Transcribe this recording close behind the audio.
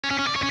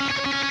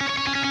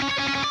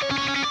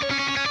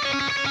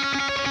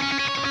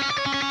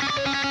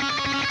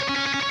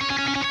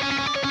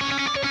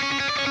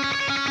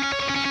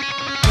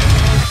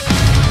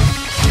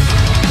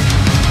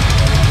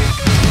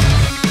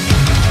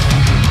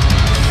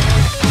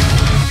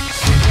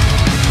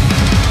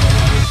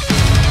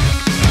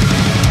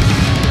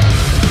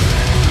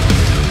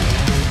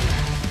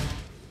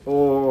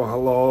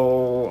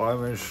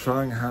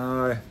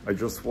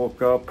just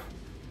woke up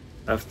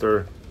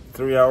after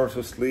 3 hours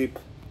of sleep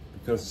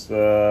because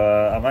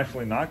I'm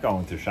actually not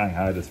going to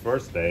Shanghai this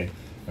first day.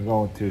 I'm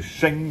going to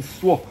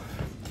Shengshuo,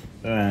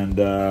 and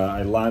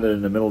I landed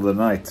in the middle of the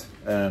night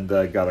and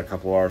got a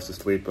couple hours of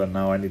sleep, and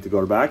now I need to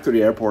go back to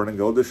the airport and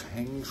go to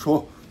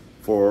Shengshuo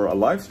for a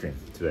live stream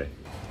today.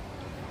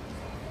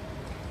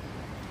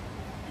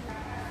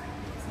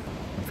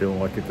 I'm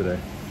feeling lucky today.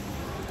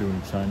 Doing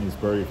Chinese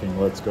Burger King,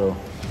 let's go.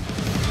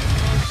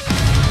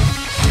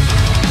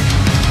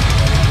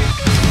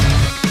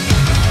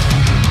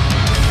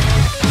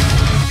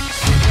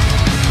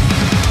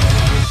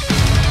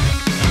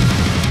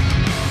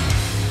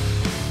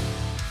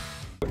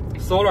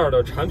 Solar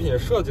的产品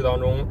设计当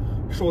中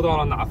受到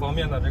了哪方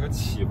面的这个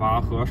启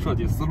发和设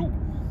计思路？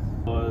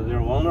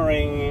 They're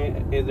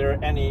wondering,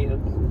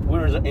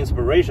 where is the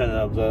inspiration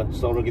of the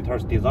solar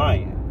guitar's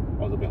design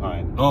also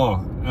behind? Oh,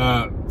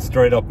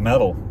 straight up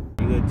metal.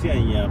 一个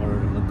建议啊，或者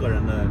什么个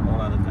人的欧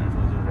拉的感受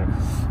就是，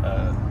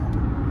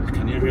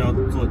肯定是要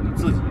做你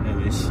自己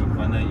认为喜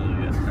欢的音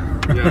乐。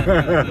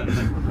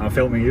I'm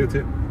filming you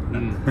too.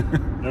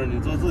 就是你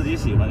做自己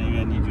喜欢的音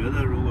乐，你觉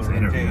得如果说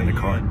这个音乐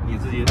你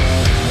自己。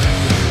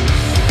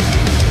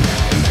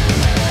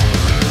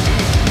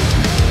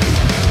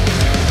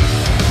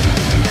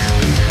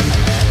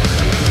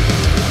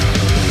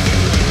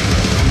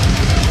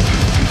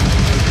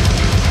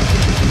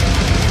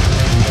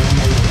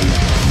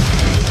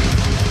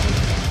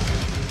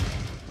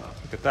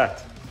 Look at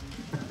that.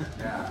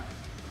 Yeah.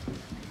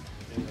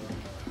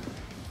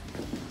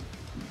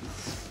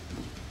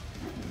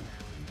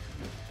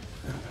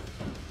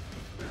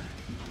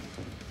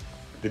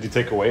 Did you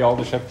take away all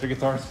the Schecter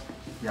guitars?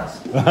 Yes.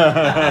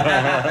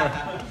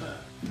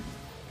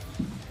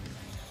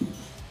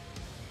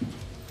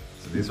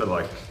 So these are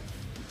like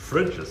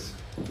fridges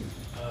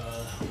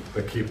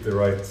that keep the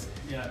right.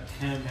 Yeah,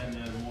 temp and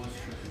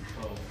moisture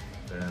control.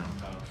 Damn.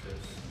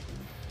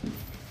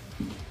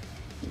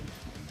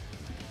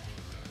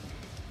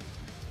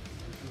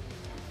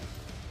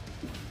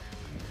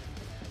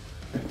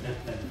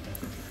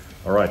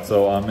 All right,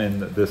 so I'm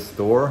in this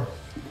store.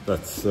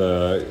 That's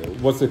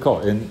what's it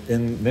called?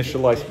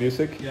 Initialized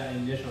music. Yeah,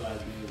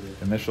 initialized music.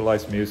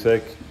 Initialized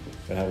music.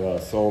 They have a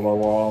solar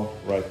wall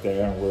right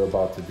there, and we're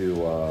about to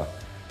do a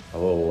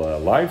little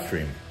live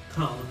stream.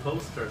 On the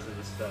posters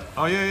and stuff.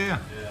 Oh yeah. Yeah,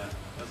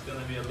 that's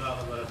gonna be a lot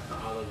of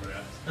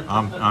autographs.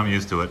 I'm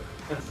used to it.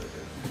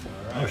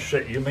 Oh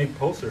shit! You made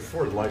posters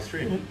for the live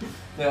stream.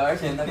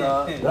 That's you,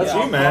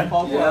 man.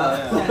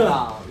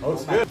 Oh,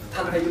 it's good.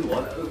 Và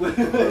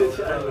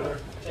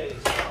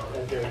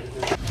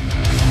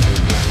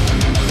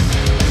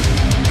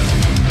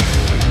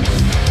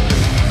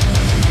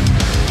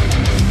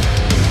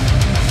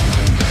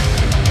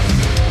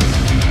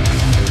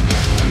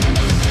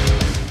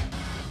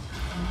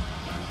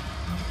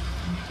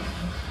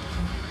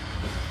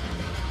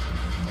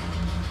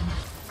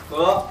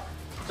和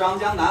张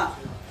江南，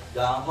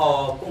然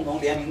后共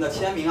同联名的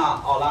签名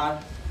啊，奥拉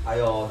还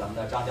有咱们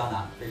的张江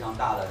南，非常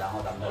大的，然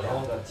后咱们的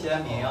两个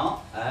签名，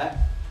哎。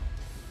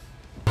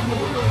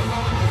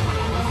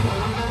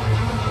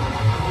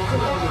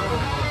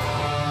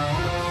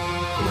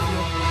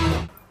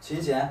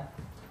琴弦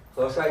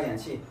和衰减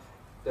器，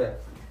对。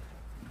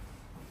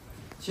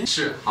琴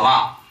是，好不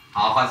好？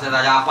好，欢迎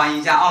大家欢迎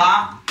一下奥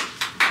拉，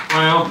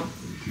欢迎。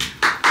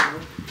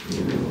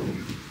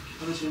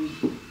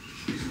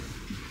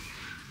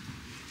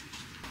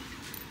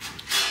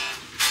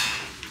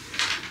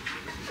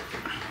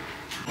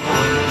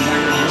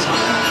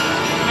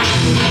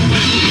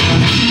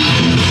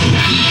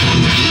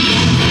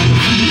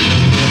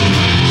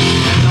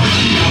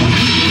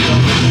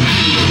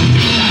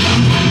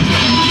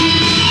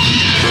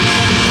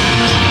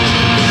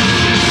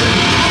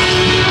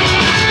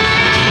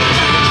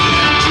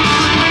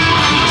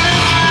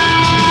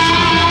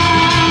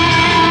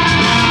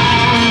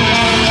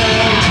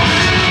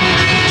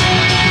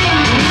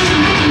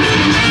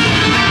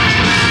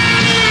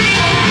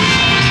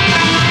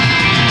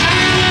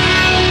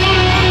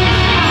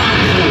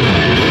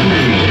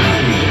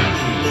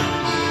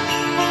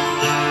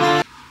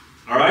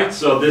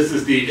So this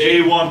is the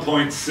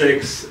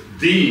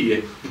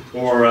A1.6D,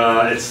 or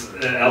it's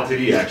an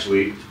LTD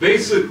actually.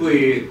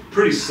 Basically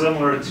pretty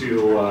similar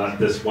to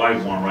this white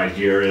one right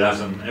here. It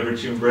has an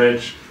Evertune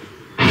bridge.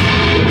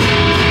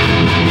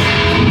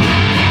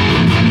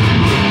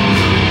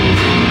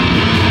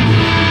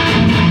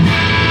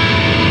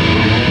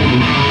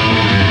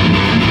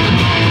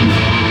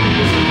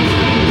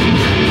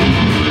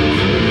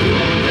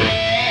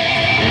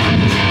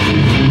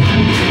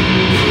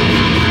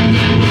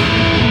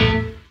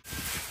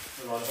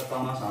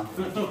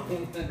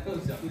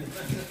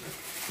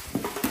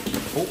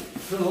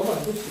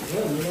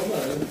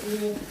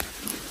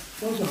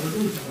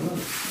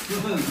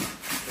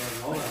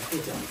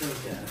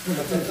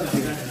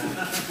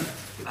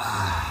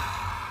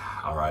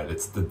 All right,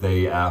 it's the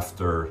day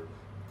after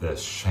the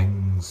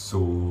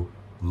Shengshuo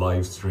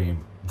live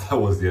stream. That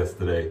was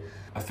yesterday.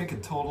 I think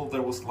in total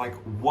there was like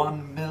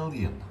 1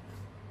 million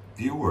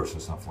viewers or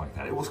something like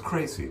that. It was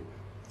crazy.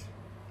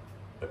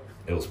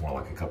 It was more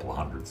like a couple of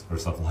hundreds or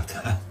something like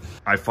that.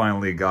 I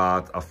finally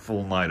got a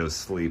full night of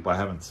sleep. I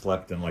haven't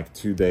slept in like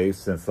 2 days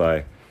since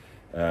I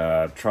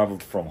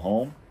traveled from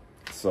home.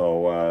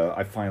 So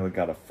I finally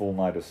got a full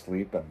night of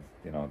sleep, and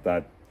you know,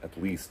 that at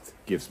least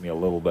gives me a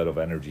little bit of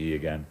energy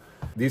again.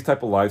 These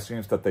type of live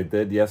streams that they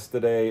did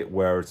yesterday,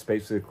 where it's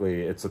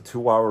basically, it's a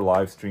 2-hour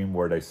live stream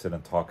where they sit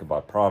and talk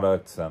about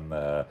products, and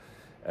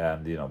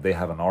you know, they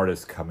have an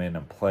artist come in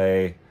and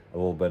play a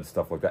little bit and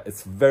stuff like that.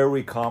 It's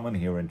very common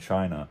here in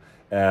China.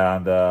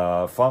 And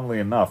funnily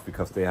enough,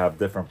 because they have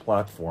different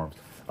platforms,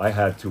 I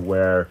had to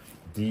wear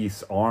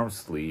these arm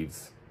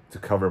sleeves to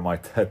cover my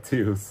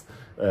tattoos,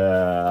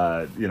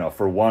 you know,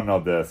 for one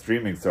of the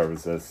streaming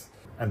services.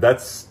 And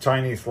that's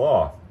Chinese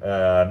law.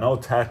 No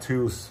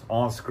tattoos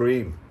on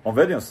screen. On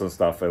videos and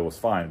stuff, it was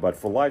fine. But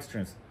for live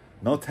streams,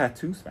 no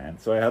tattoos, man.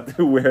 So I had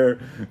to wear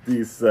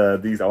these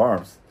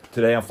arms.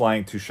 Today I'm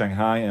flying to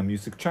Shanghai and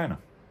Music China.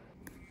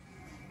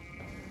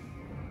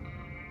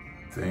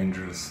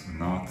 Dangerous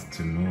not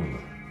to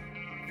move.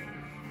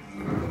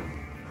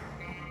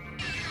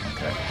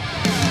 Okay.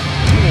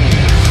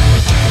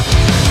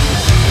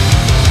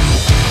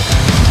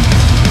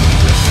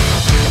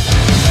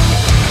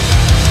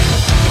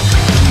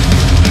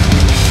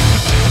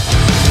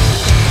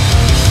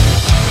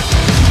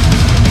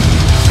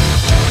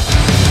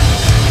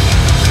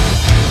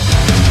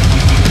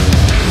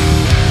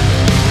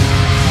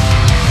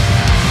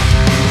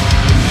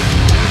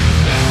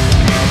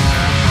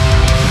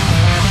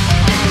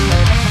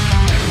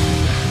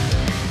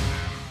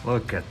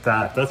 Look at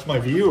that, that's my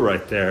view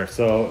right there.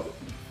 So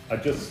I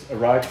just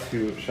arrived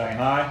to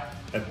Shanghai,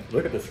 and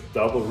look at this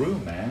double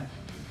room, man.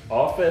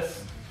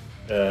 Office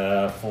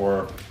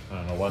for, I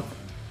don't know what,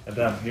 and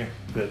then here,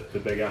 the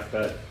big ass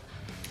bed.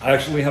 I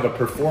actually have a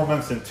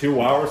performance in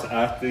 2 hours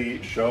at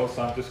the show,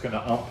 so I'm just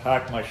gonna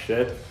unpack my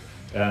shit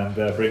and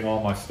bring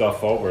all my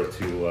stuff over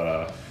to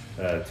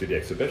the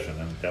exhibition,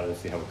 and then we'll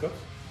see how it goes.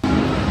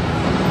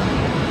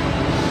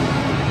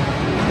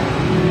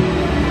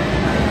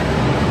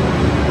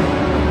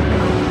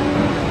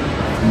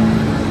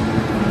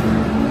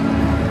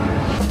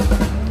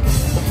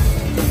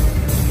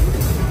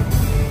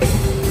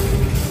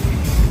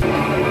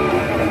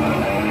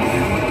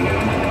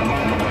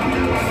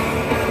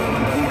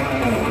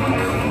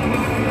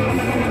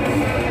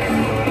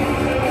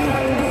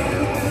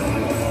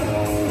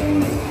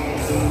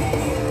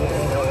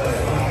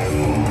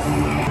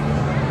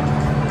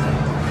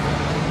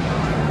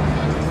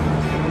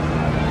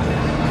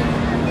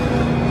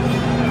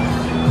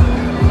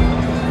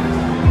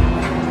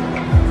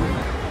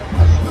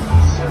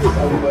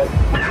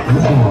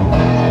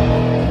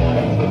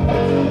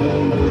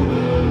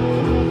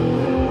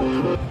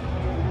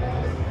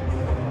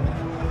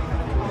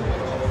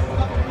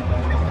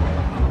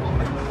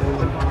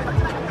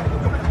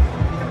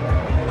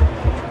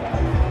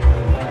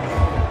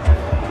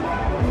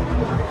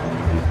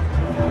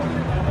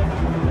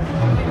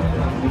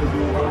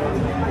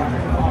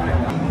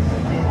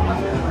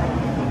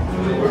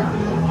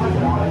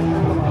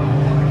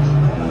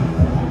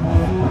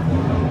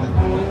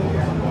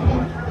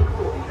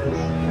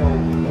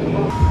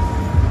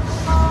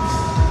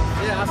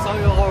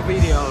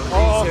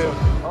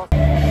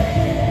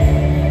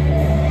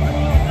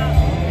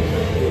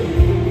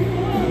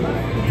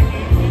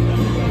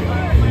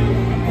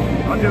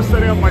 Just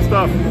setting up my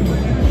stuff.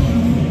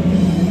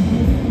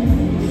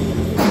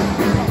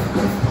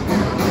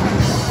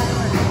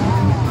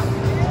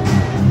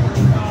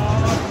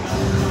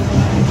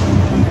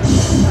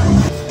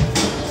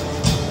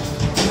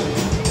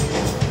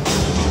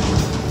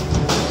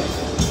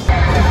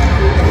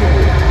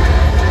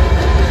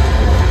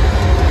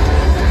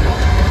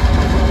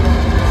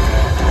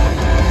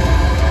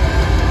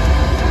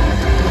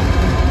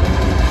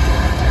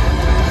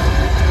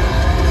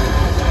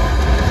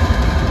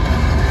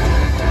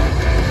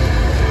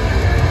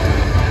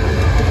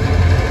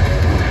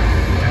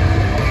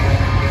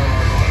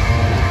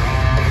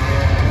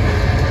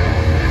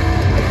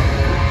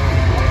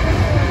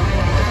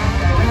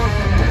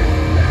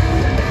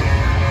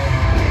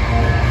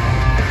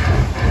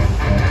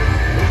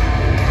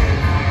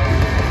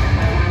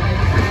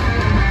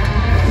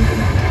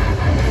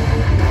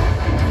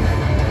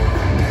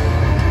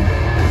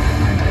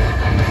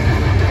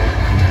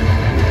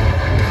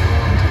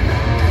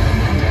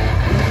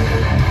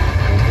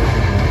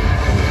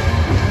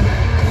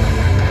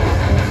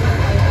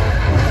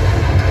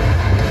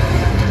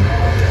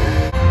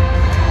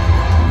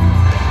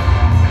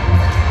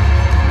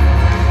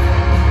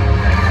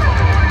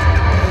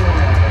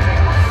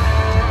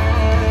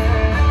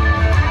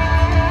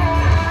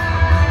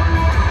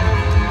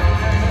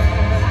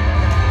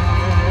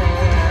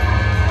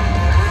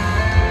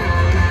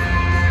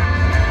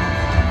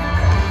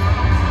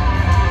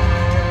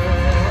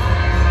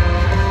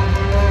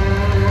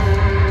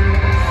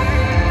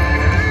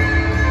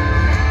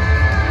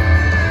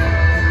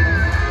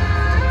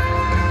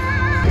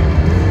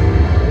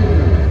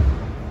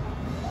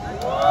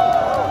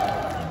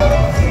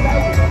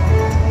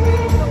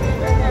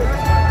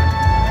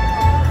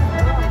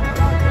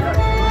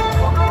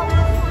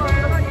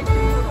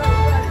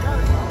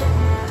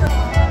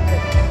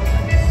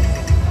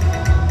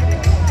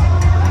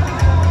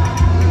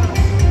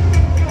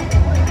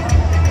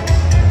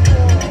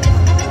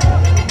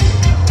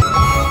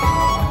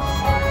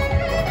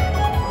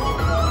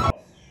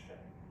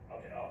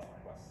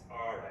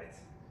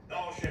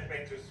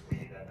 shipping to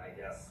Sweden, I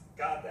guess.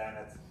 God damn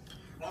it.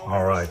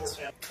 All right,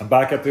 I'm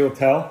back at the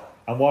hotel.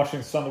 I'm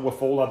watching Sunday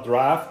with Ola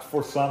draft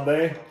for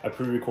Sunday. I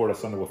pre-recorded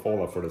Sunday with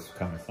Ola for this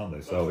coming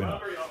Sunday, so you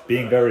know,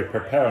 being very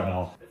prepared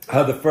now. I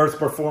had the first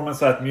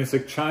performance at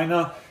Music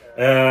China.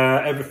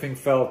 Everything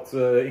felt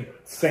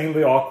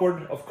insanely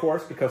awkward, of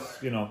course,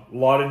 because you know, a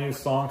lot of new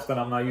songs that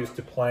I'm not used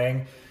to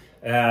playing,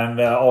 and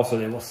also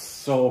it was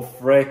so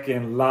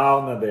freaking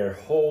loud in there.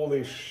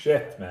 Holy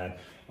shit, man!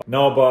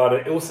 No, but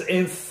it was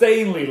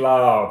insanely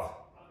loud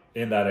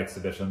in that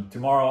exhibition.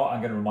 Tomorrow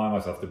I'm gonna remind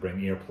myself to bring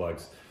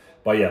earplugs.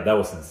 But yeah, that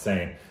was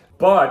insane.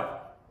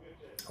 But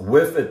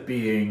with it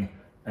being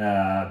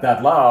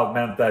that loud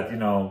meant that, you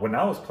know, when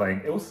I was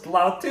playing, it was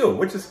loud too,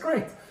 which is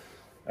great.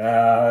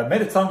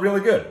 Made it sound really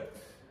good.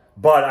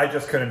 But I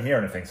just couldn't hear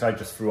anything, so I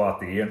just threw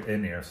out the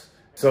in-ears.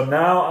 So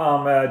now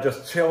I'm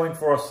just chilling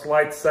for a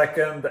slight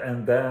second,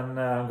 and then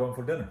I'm going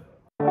for dinner.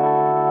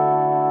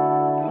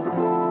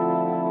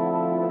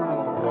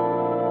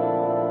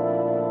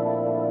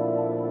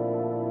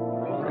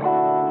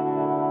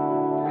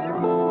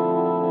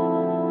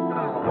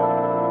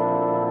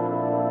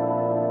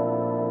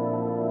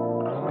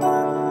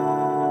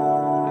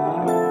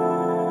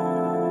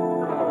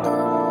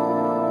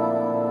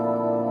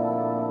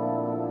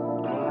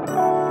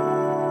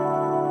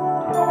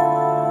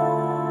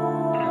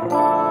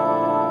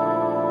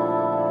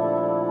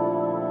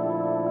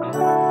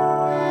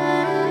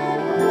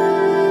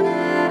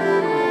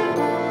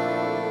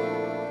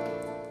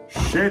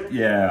 Shit,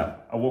 yeah.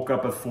 I woke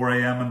up at 4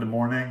 a.m. in the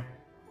morning,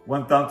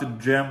 went down to the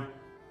gym,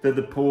 did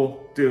the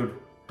pool. Dude,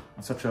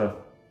 I'm such a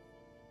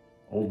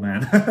old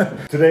man.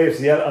 Today is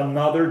yet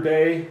another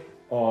day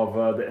of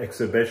the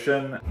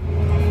exhibition.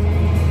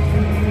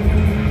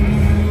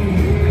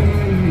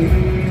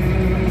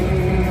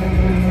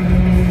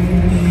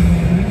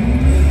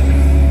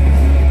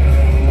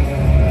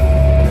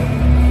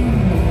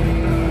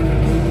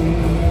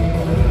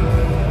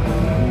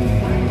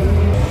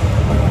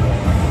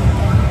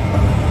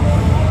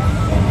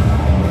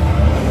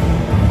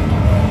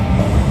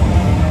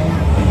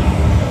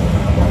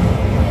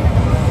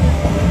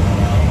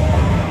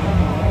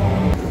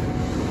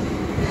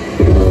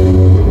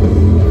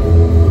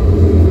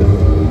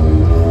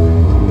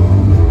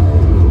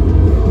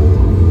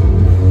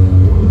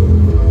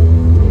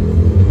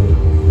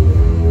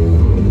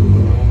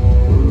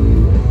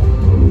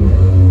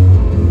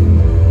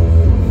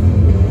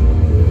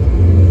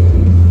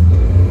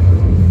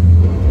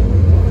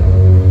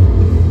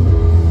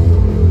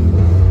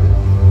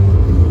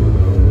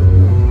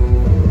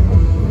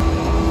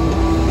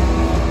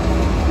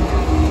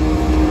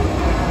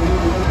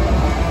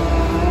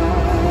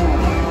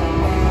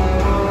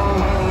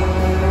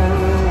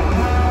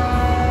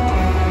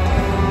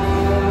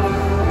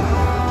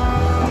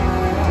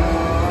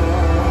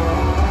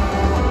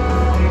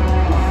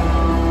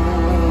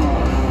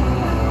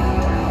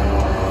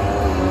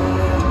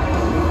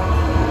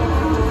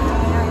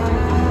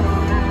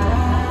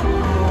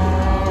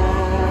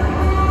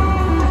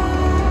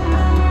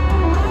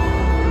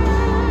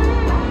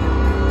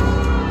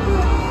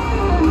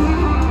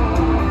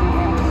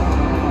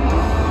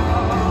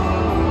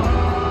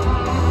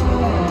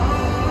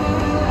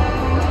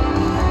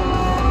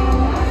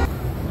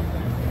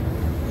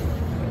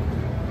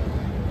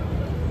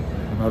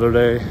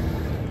 Another day,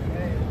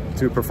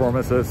 2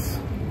 performances,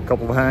 a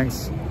couple of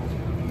hangs,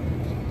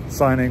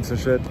 signings and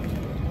shit.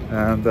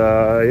 And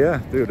yeah,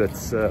 dude,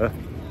 it's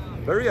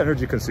very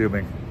energy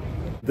consuming.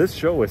 This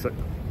show is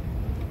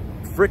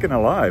freaking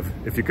alive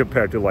if you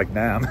compare to like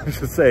NAMM.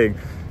 Just saying,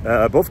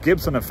 both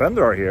Gibson and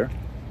Fender are here.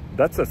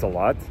 That says a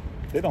lot.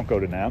 They don't go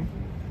to NAMM.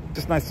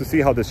 Just nice to see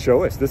how this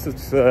show is. This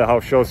is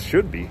how shows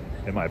should be,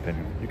 in my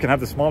opinion. You can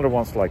have the smaller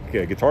ones like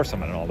Guitar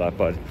Summit and all that,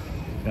 but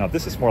you know,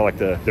 this is more like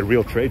the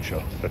real trade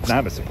show that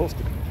NAMM is supposed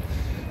to be.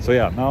 So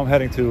yeah, now I'm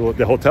heading to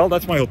the hotel.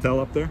 That's my hotel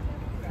up there.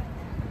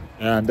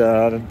 And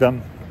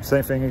then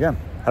same thing again.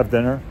 Have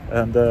dinner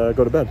and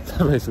go to bed,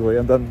 basically.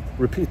 And then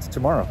repeat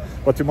tomorrow.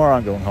 But tomorrow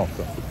I'm going home,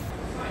 so.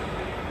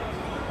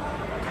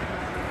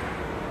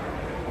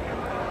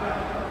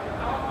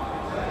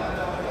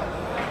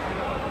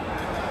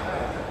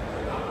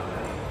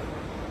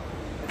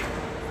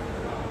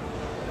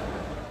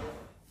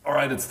 All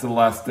right, it's the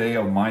last day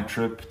of my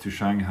trip to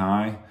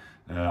Shanghai.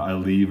 I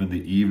leave in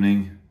the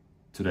evening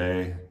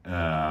today.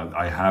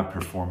 I have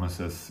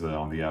performances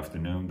on the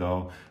afternoon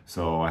though,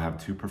 so I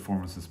have 2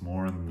 performances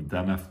more, and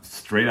then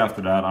straight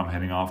after that I'm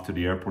heading off to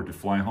the airport to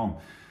fly home.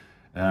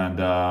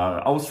 And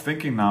I was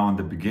thinking now in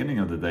the beginning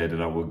of the day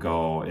that I would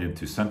go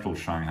into central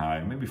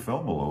Shanghai, maybe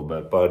film a little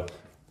bit, but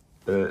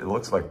it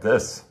looks like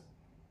this,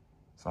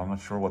 so I'm not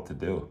sure what to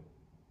do.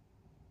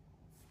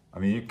 I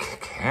mean, you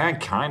can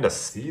kind of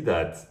see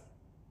that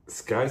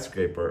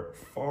skyscraper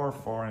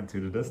far into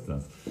the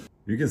distance.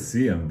 You can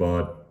see him,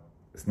 but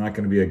it's not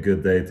going to be a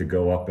good day to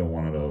go up in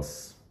one of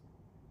those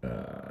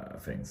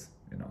things,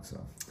 you know,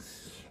 so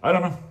I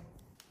don't know.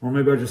 Or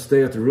maybe I'll just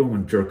stay at the room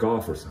and jerk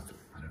off or something.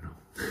 I don't know.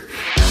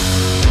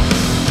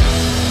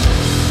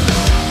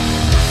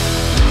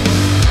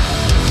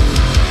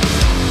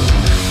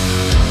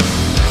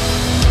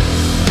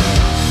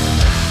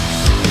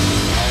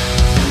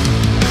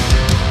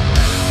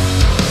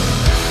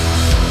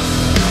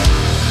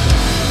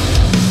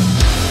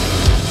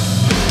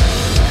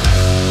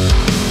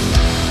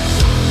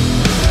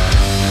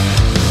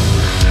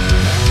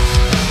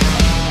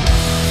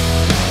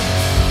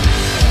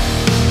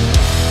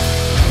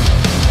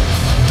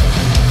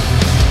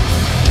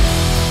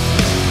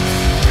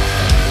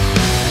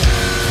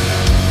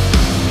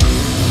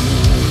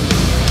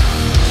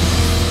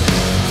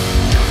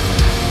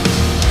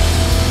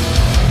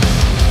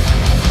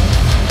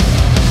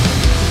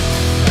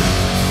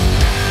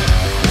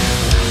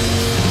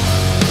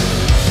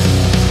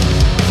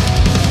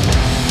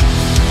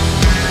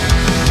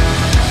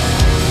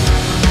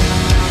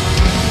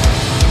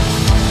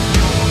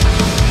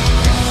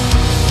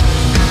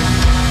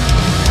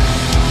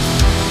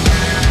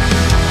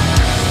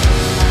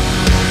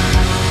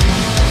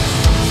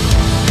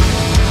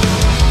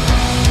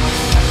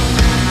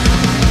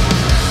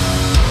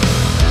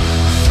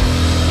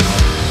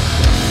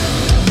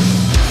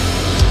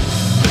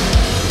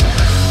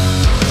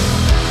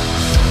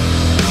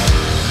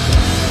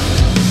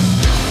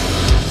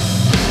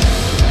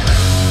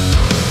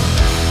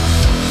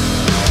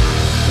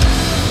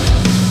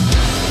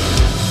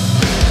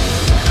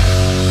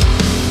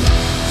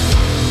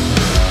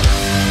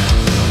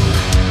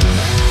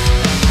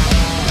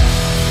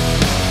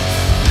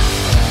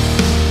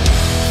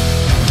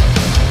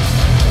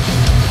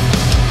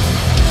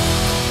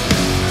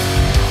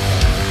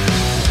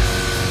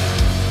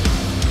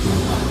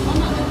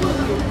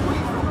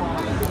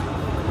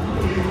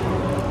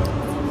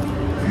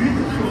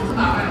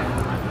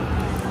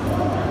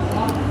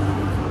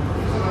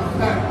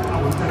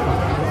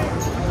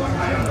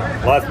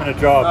 kind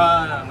of job.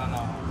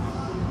 No.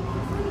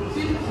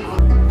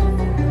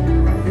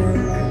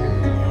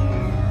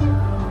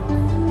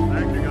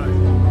 Thank you, guys.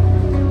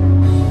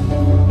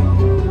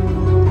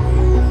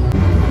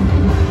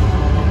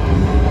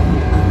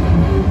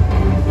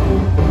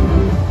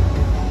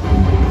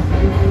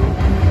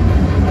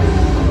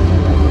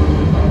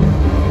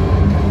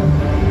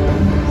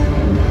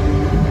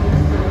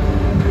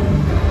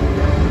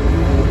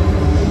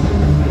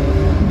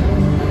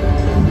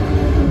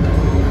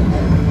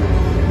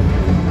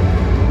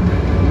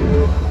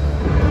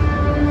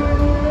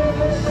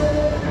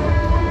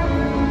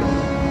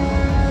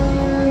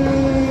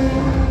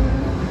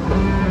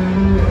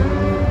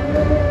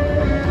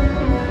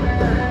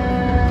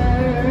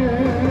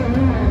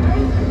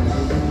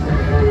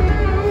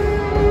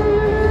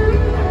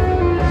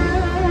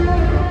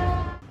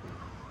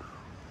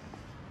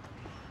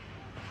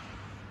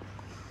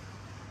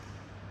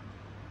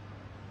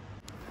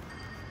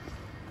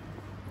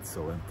 It's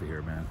so empty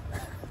here, man.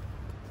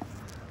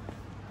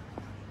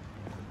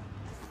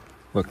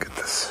 Look at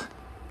this.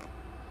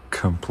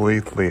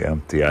 Completely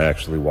empty. I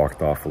actually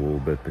walked off a little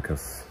bit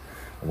because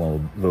I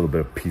want a little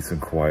bit of peace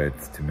and quiet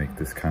to make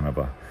this kind of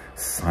a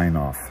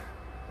sign-off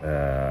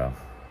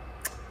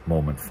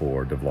moment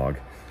for the vlog.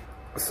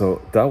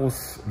 So that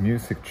was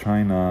Music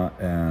China,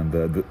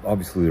 and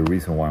obviously the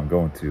reason why I'm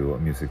going to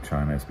Music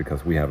China is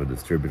because we have a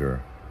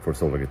distributor for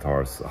solar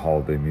guitars,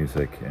 holiday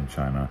music in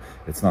China.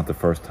 It's not the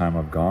first time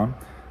I've gone.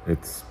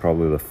 It's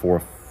probably the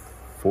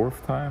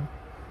fourth time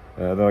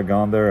that I've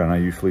gone there, and I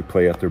usually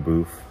play at their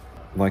booth.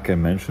 Like I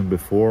mentioned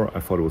before, I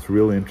thought it was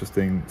really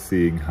interesting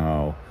seeing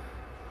how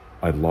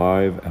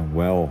alive and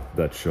well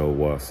that show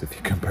was if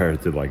you compare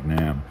it to like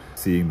NAMM.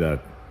 Seeing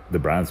that the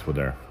brands were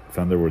there,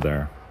 Fender were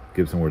there,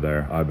 Gibson were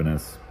there,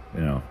 Ibanez,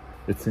 you know.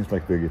 It seems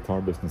like the guitar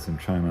business in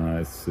China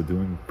is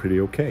doing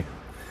pretty okay.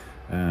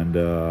 And,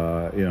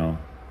 you know,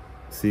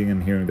 seeing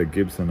and hearing that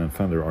Gibson and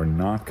Fender are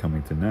not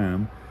coming to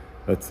NAMM,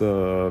 that's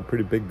a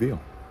pretty big deal,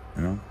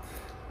 you know.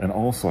 And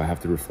also I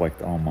have to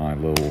reflect on my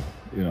little,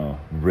 you know,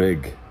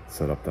 rig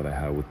setup that I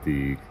have with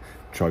the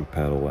chug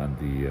pedal and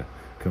the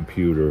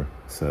computer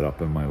setup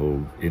and my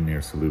little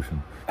in-ear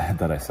solution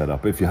that I set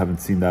up. If you haven't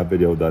seen that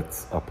video,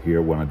 that's up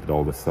here when I did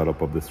all the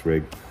setup of this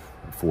rig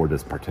for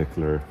this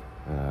particular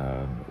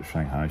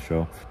Shanghai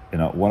show. You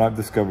know, what I've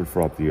discovered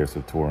throughout the years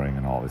of touring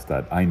and all is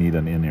that I need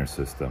an in-ear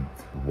system.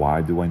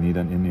 Why do I need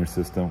an in-ear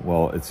system?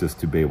 Well, it's just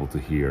to be able to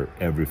hear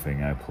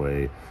everything I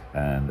play,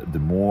 and the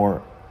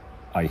more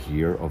I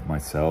hear of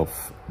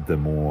myself, the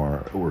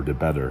more or the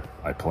better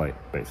I play,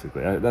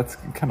 basically. That's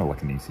kind of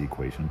like an easy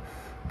equation,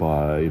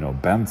 but you know,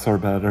 bends are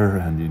better,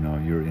 and you know,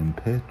 you're in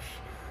pitch,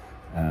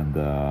 and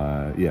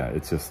yeah,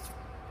 it's just,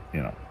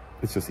 you know,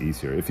 it's just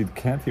easier. If you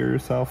can't hear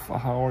yourself,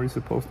 how are you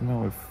supposed to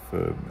know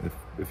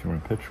if you're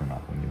in pitch or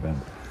not when you bend?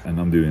 And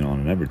I'm doing it on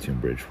an Evertune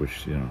bridge,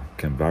 which, you know,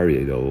 can vary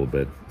a little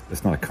bit.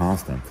 It's not a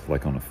constant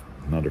like on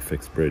another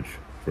fixed bridge,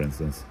 for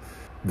instance.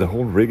 The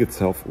whole rig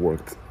itself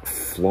worked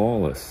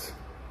flawless.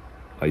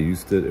 I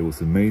used it, it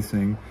was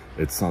amazing.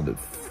 It sounded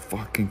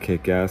fucking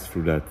kick-ass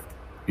through that,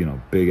 you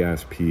know,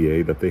 big-ass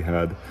PA that they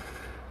had.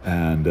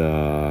 And,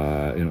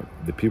 you know,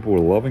 the people were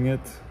loving it.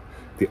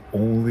 The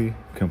only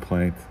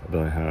complaint that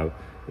I have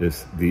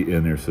is the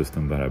in-ear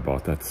system that I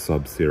bought, that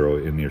Sub-Zero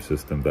in-ear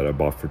system that I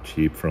bought for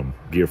cheap from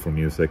Gear for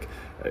Music.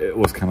 It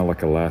was kind of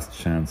like a last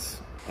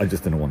chance. I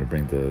just didn't want to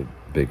bring the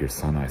bigger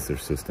Sennheiser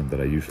system that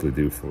I usually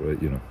do for,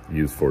 you know,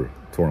 use for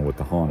touring with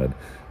the Haunted.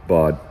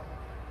 But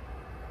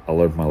I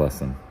learned my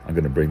lesson. I'm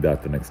gonna bring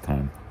that the next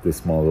time. This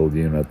small little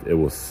unit, it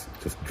was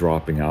just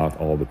dropping out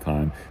all the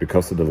time.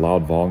 Because of the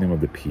loud volume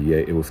of the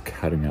PA, it was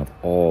cutting out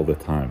all the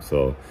time.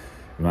 So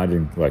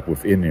imagine, like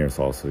with in-ears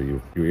also,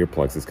 your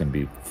earplugs is gonna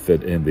be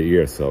fit in the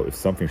ear. So if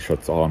something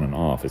shuts on and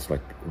off, it's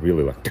like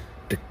really like tick,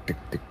 tick, tick,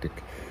 tick,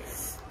 tick.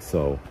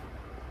 So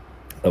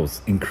that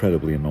was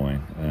incredibly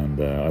annoying. And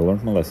I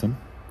learned my lesson.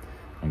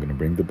 I'm gonna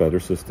bring the better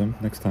system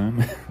next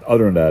time.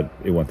 Other than that,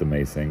 it went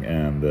amazing,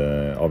 and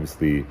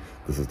obviously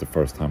this is the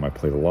first time I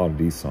played a lot of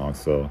these songs,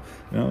 so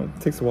you know,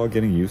 it takes a while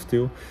getting used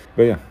to.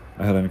 But yeah,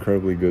 I had an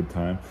incredibly good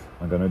time.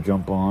 I'm gonna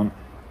jump on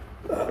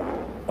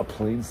a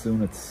plane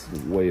soon. It's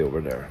way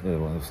over there. It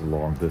was a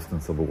long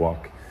distance of a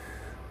walk,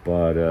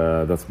 but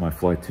that's my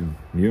flight to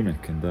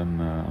Munich, and then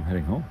I'm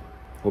heading home.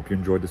 Hope you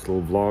enjoyed this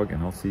little vlog,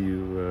 and I'll see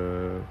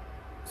you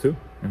soon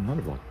in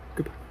another vlog.